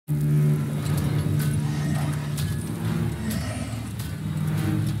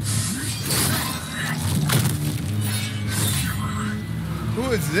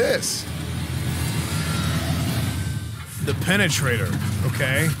it's this. The Penetrator.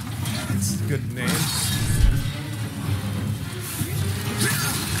 Okay. That's a good name.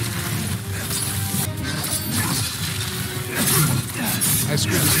 I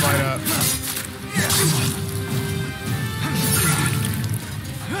screwed this fight up.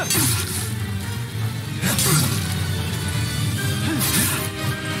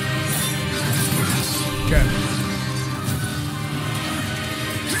 Okay.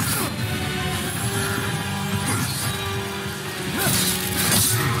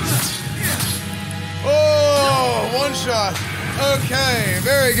 Oh, one shot. Okay,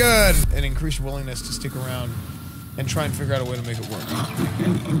 very good. And increased willingness to stick around and try and figure out a way to make it work.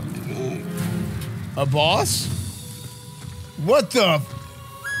 A boss? What the?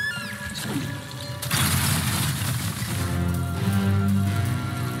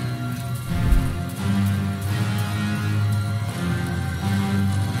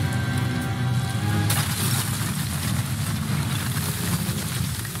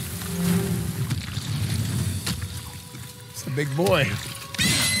 It's a big boy.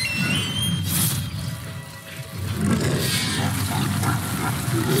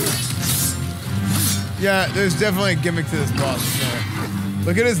 Yeah, there's definitely a gimmick to this boss. No.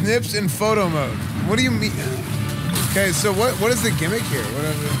 Look at his nips in photo mode. What do you mean? Okay, so what is the gimmick here?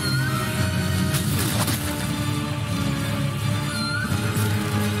 Whatever.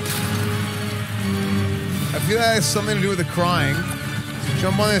 I feel that has something to do with the crying.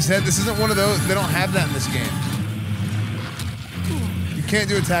 Jump on his head. This isn't one of those. They don't have that in this game. You can't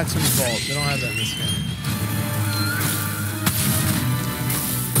do attacks when you fall. They don't have that in this game.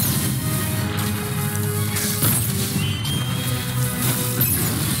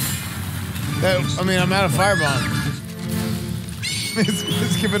 I mean, I'm out of firebomb.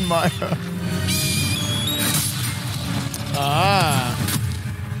 it's given my... Ah.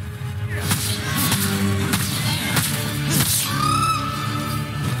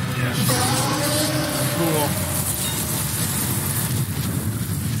 Cool.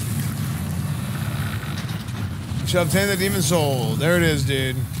 You shall obtain the demon soul. There it is,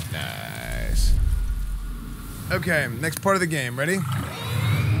 dude. Nice. Okay, next part of the game. Ready?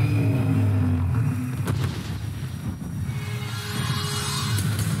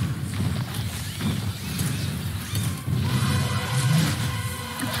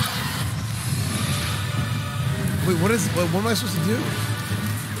 Wait, what am I supposed to do?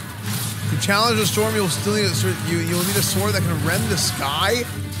 To challenge a storm, you'll still need a sword. You'll need a sword that can rend the sky.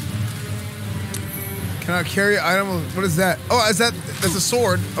 Cannot carry item. What is that? Oh, that's a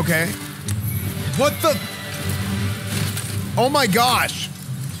sword. Okay. What the? Oh my gosh.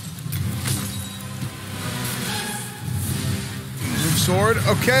 Move sword.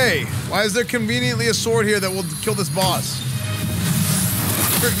 Okay. Why is there conveniently a sword here that will kill this boss?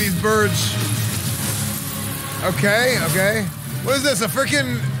 Frick these birds. Okay, okay. What is this, a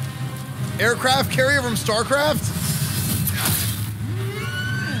freaking aircraft carrier from StarCraft?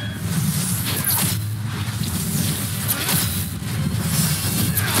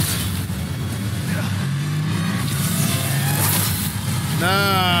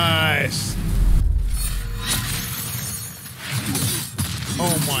 Nice.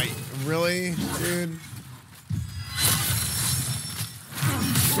 Oh my, really, dude?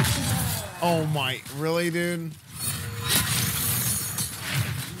 Oh my, really, dude?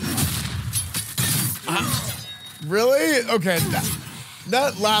 Really? Okay,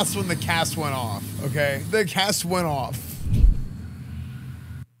 that last one, the cast went off, okay? The cast went off.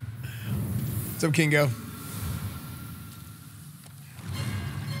 What's up, Kingo?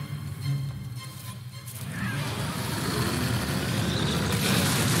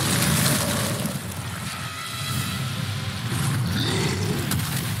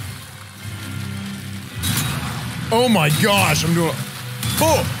 Oh my gosh, I'm doing...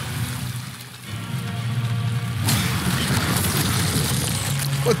 Oh!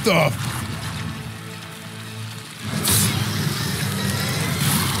 What the?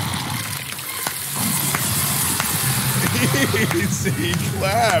 Easy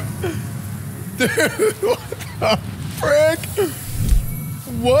clap. Dude, what the frick?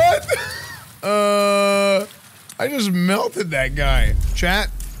 What? I just melted that guy. Chat.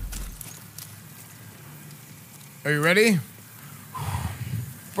 Are you ready?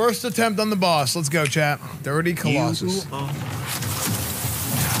 First attempt on the boss. Let's go, chat. Dirty Colossus. I'm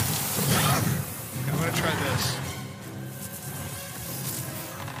gonna try this.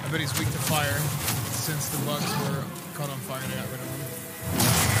 I bet he's weak to fire, since the bugs were caught on fire and I got rid of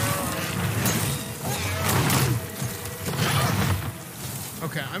them.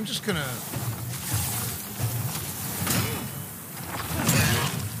 Okay, I'm just gonna...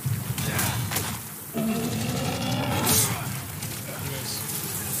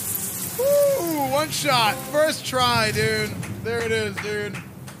 one shot. First try, dude. There it is, dude.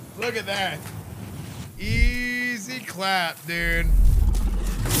 Look at that. Easy clap, dude.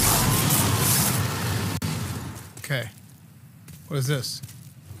 Okay. What is this?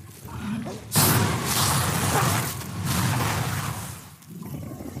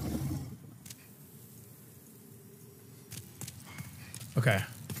 Okay.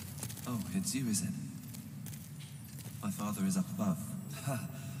 Oh, it's you, is it? My father is up above.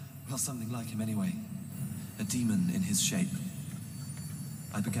 Well, something like him anyway. A demon in his shape.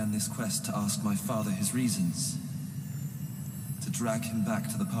 I began this quest to ask my father his reasons. To drag him back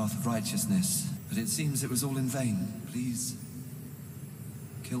to the path of righteousness. But it seems it was all in vain. Please,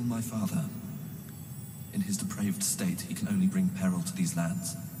 kill my father. In his depraved state, he can only bring peril to these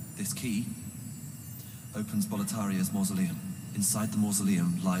lands. This key opens Boletaria's mausoleum. Inside the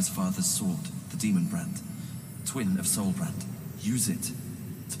mausoleum lies Father's sword, the Demon Brand, twin of Soul Brand. Use it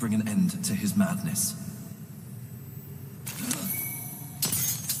to bring an end to his madness.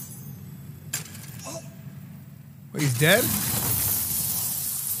 Wait, he's dead?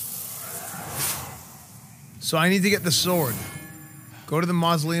 So I need to get the sword. Go to the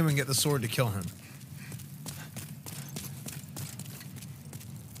mausoleum and get the sword to kill him.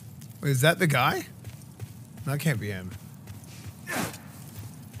 Wait, is that the guy? No, that can't be him.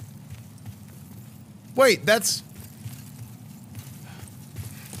 Wait, that's...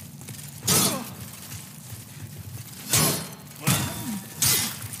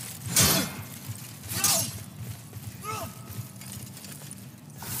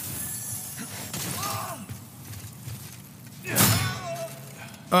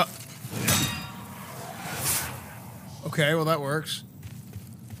 Okay, well that works.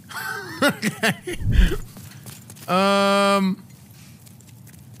 Okay.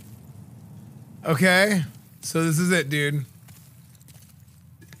 Okay. So this is it, dude.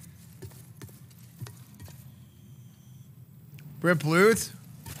 Rip loot?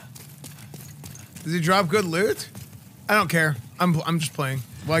 Does he drop good loot? I don't care. I'm just playing.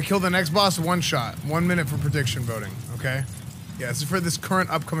 Well, I kill the next boss one shot. 1 minute for prediction voting, okay? Yeah, this is for this current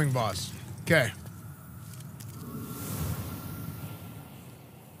upcoming boss. Okay.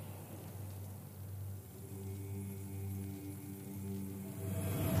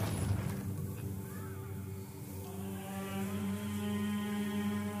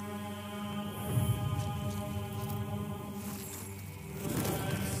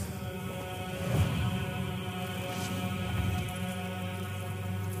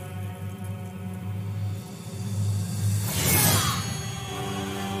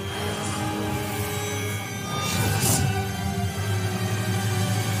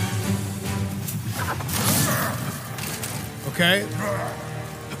 Okay.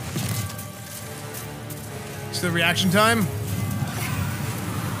 So the reaction time?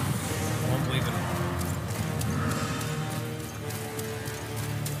 Won't believe it.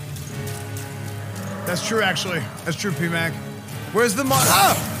 That's true, actually. That's true, P-Mac. Where's the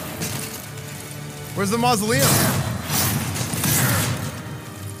Where's the mausoleum?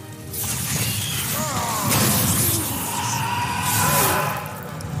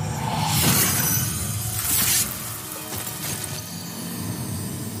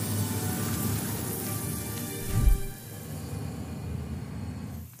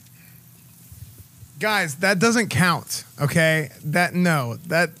 Guys, that doesn't count, okay? No,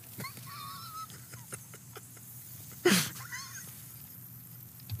 that...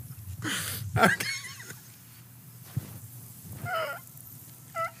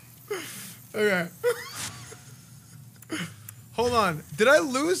 Okay. Hold on. Did I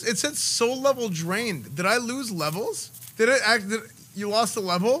lose? It said soul level drained. Did I lose levels? You lost a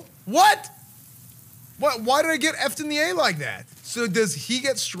level? What? What? Why did I get F'd in the A like that? So does he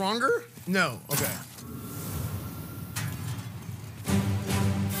get stronger? No. Okay.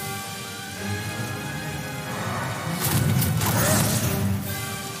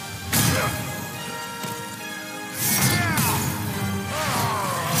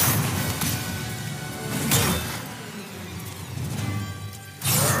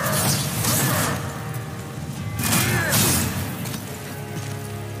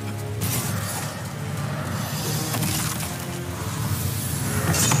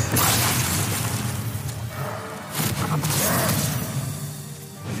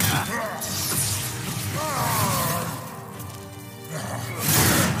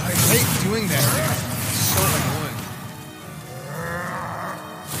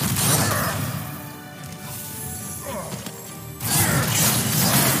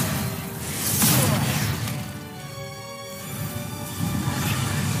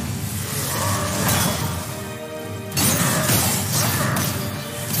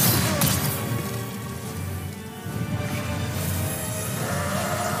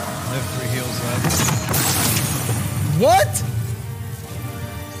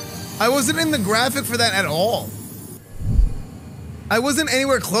 I wasn't in the graphic for that at all. I wasn't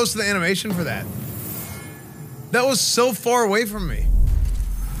anywhere close to the animation for that. That was so far away from me.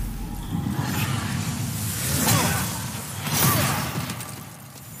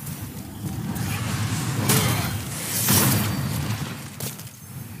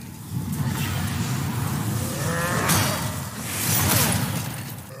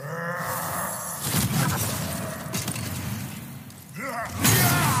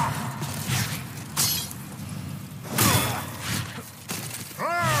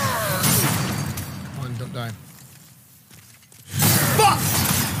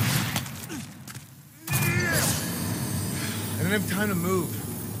 Time to move.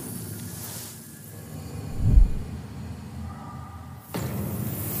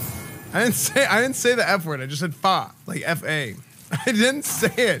 I didn't say the F word. I just said fa, like F-A. I didn't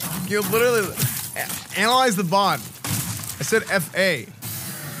say it. You literally analyze the bot. I said F-A.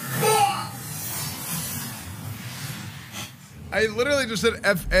 I literally just said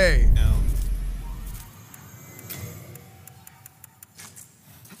F-A. No.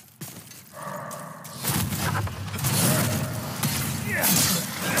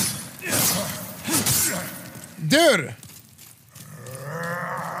 Dude!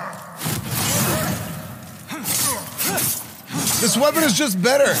 This weapon is just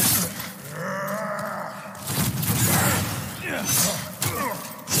better.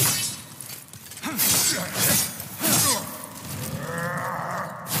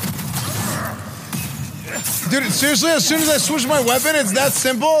 Dude, seriously, as soon as I switch my weapon, it's that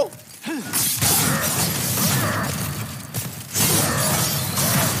simple?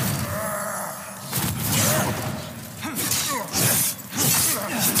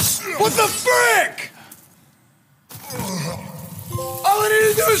 What the frick? All I need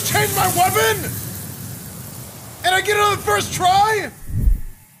to do is change my weapon? And I get it on the first try?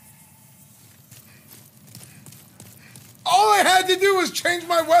 All I had to do was change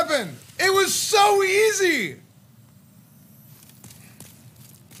my weapon. It was so easy.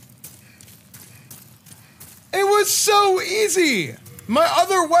 It was so easy. My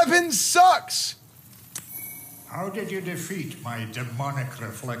other weapon sucks. How did you defeat my demonic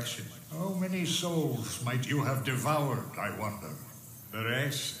reflection? How many souls might you have devoured, I wonder? The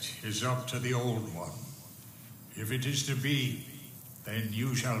rest is up to the Old One. If it is to be, then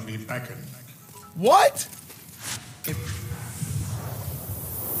you shall be beckoned. What?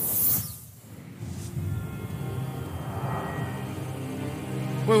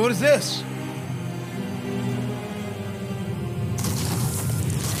 Wait, what is this?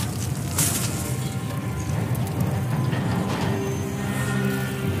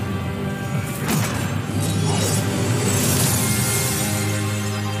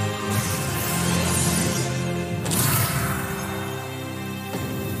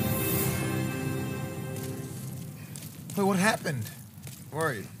 Wait, what happened? Where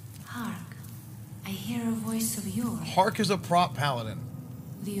are you? Hark. I hear a voice of yours. Hark is a prop paladin.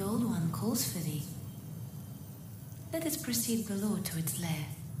 The Old One calls for thee. Let us proceed below to its lair.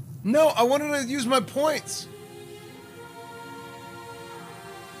 No, I wanted to use my points.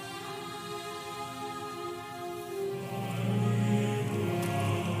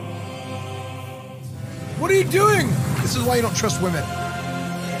 What are you doing? This is why you don't trust women.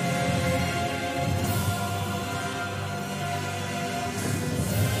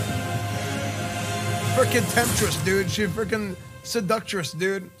 Frickin' temptress, dude. She frickin' seductress,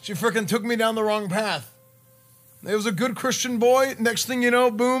 dude. She frickin' took me down the wrong path. It was a good Christian boy. Next thing you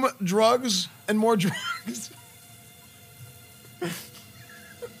know, boom, drugs and more drugs.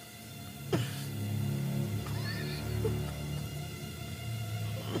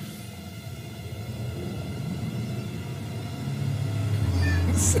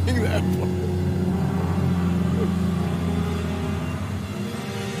 Sing that part.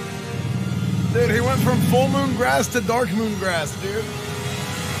 Dude, he went from full moon grass to dark moon grass, dude.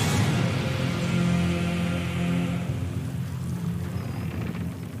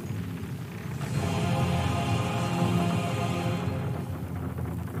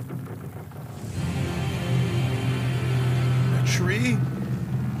 A tree?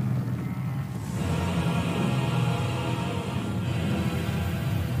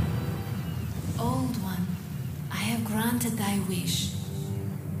 Old One, I have granted thy wish.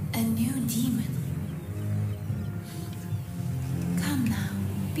 A new demon. Come now,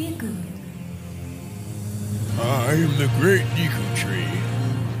 be good. I am the great Deku Tree.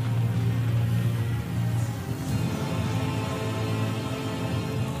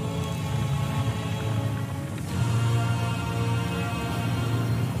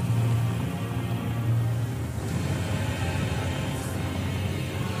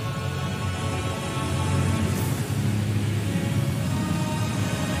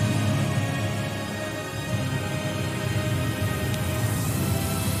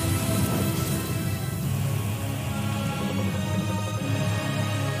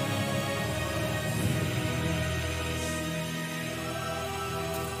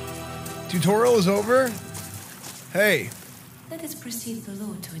 Tutorial is over? Hey. Let us proceed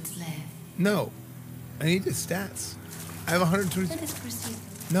below to its lair. No. I need the stats. I have 122. Let us proceed.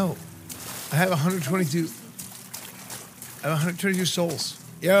 No. I have 122. I have 122 souls.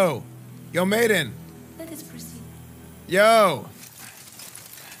 Yo. Yo, maiden. Let us proceed. Yo.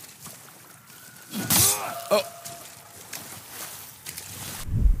 Oh.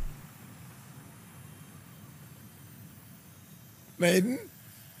 Maiden?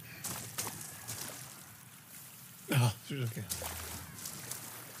 Oh, okay.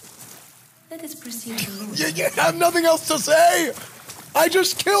 Let us proceed below. You have nothing else to say? I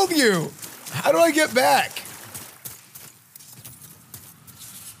just killed you. How do I get back?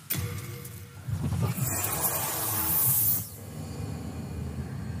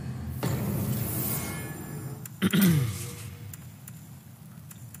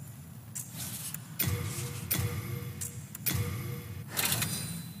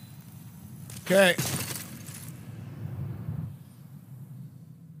 Okay.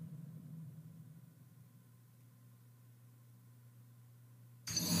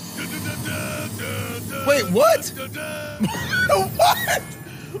 Wait, what? What?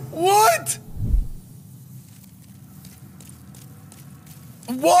 What?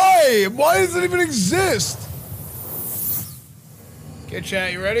 Why? Why does it even exist? Okay,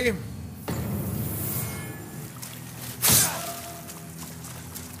 chat, you ready?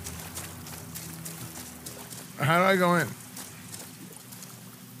 How do I go in?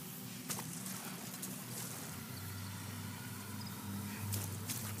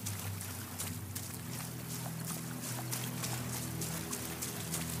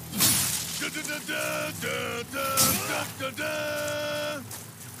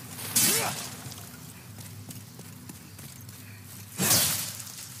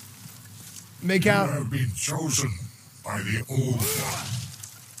 Make out. You have been chosen by the Old One.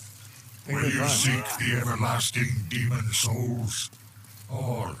 Will you seek the everlasting demon souls?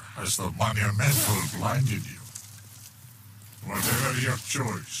 Or has the monumental blinded you? Whatever your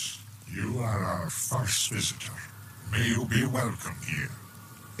choice, you are our first visitor. May you be welcome here.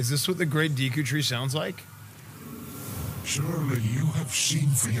 Is this what the Great Deku Tree sounds like? Surely you have seen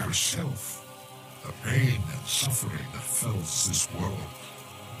for yourself the pain and suffering that fills this world.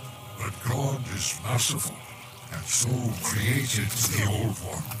 But God is merciful, and so created the Old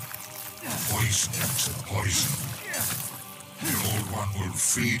One. Poison into the poison. The Old One will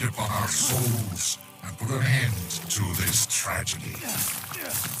feed upon our souls and put an end to this tragedy.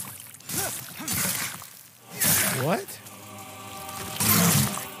 What?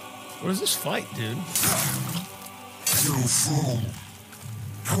 What is this fight, dude? You fool!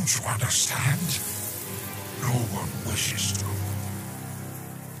 Don't you understand? No one wishes to.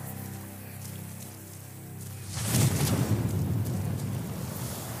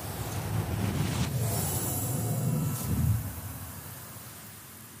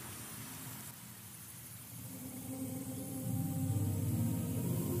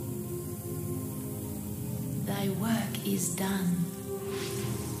 Thy work is done.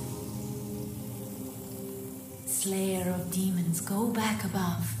 Slayer of demons, go back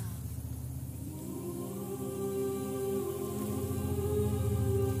above.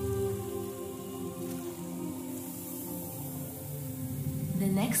 The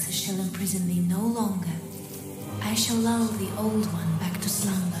Nexus shall imprison thee no longer. I shall lull the Old One back to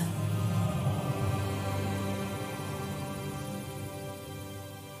slumber.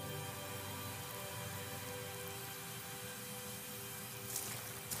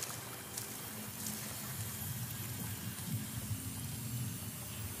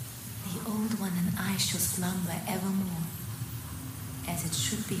 I shall slumber evermore, as it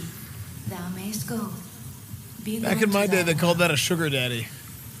should be. Thou mayst go. Be Back in my day, they called that a sugar daddy.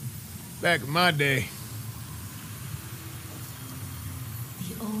 Back in my day.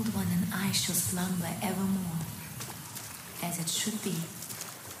 The Old One and I shall slumber evermore, as it should be.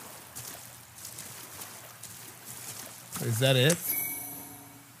 Is that it?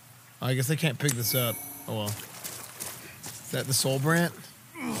 Oh, I guess I can't pick this up. Oh well. Is that the soul brand?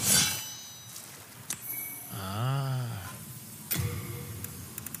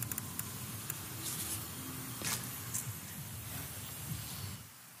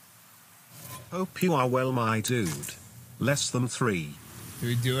 Hope you are well, my dude. Less than 3. Do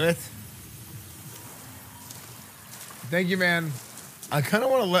we do it? Thank you, man. I kind of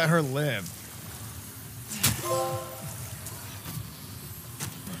want to let her live.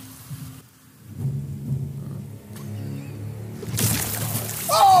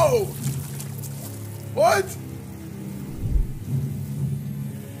 Oh! What?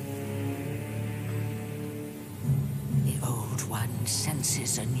 The Old One senses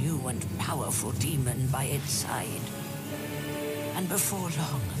always a new and powerful demon by its side. And before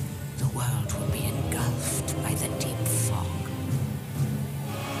long, the world will be engulfed by the deep fog.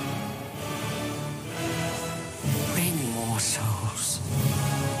 Bring more souls.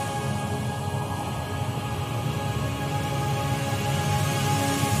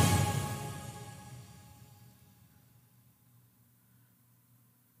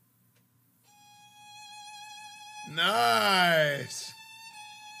 Nice.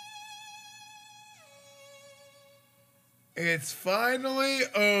 It's finally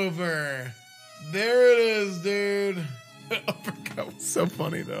over. There it is, dude. Uppercut was so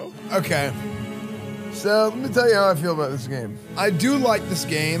funny, though. Okay. So, let me tell you how I feel about this game. I do like this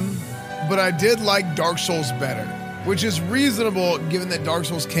game, but I did like Dark Souls better, which is reasonable given that Dark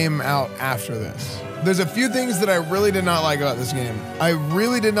Souls came out after this. There's a few things that I really did not like about this game. I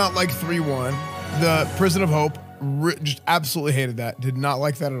really did not like 3-1, the Prison of Hope. Just absolutely hated that. Did not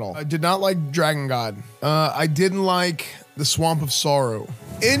like that at all. I did not like Dragon God. I didn't like the Swamp of Sorrow.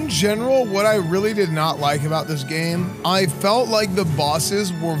 In general, what I really did not like about this game, I felt like the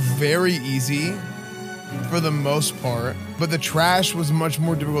bosses were very easy for the most part, but the trash was much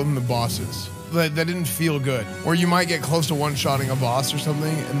more difficult than the bosses. That didn't feel good. Or you might get close to one-shotting a boss or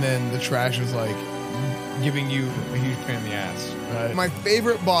something, and then the trash is like giving you a huge pain in the ass. Right? My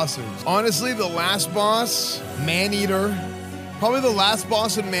favorite bosses. Honestly, the last boss, Man-Eater. Probably the last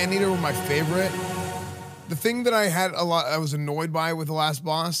boss and Man-Eater were my favorite. The thing that I was annoyed by with the last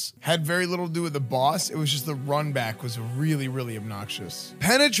boss had very little to do with the boss. It was just the run back was really, really obnoxious.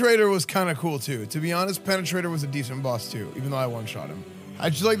 Penetrator was kind of cool too. To be honest, Penetrator was a decent boss too, even though I one-shot him. I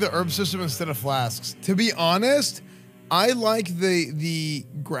just like the herb system instead of flasks. To be honest, I like the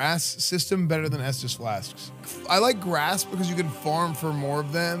grass system better than Estus flasks. I like grass because you can farm for more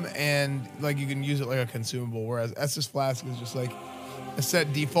of them and like you can use it like a consumable, whereas Estus flask is just like a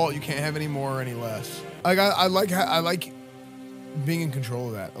set default. You can't have any more or any less. Like I like being in control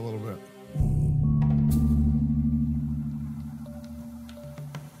of that a little bit.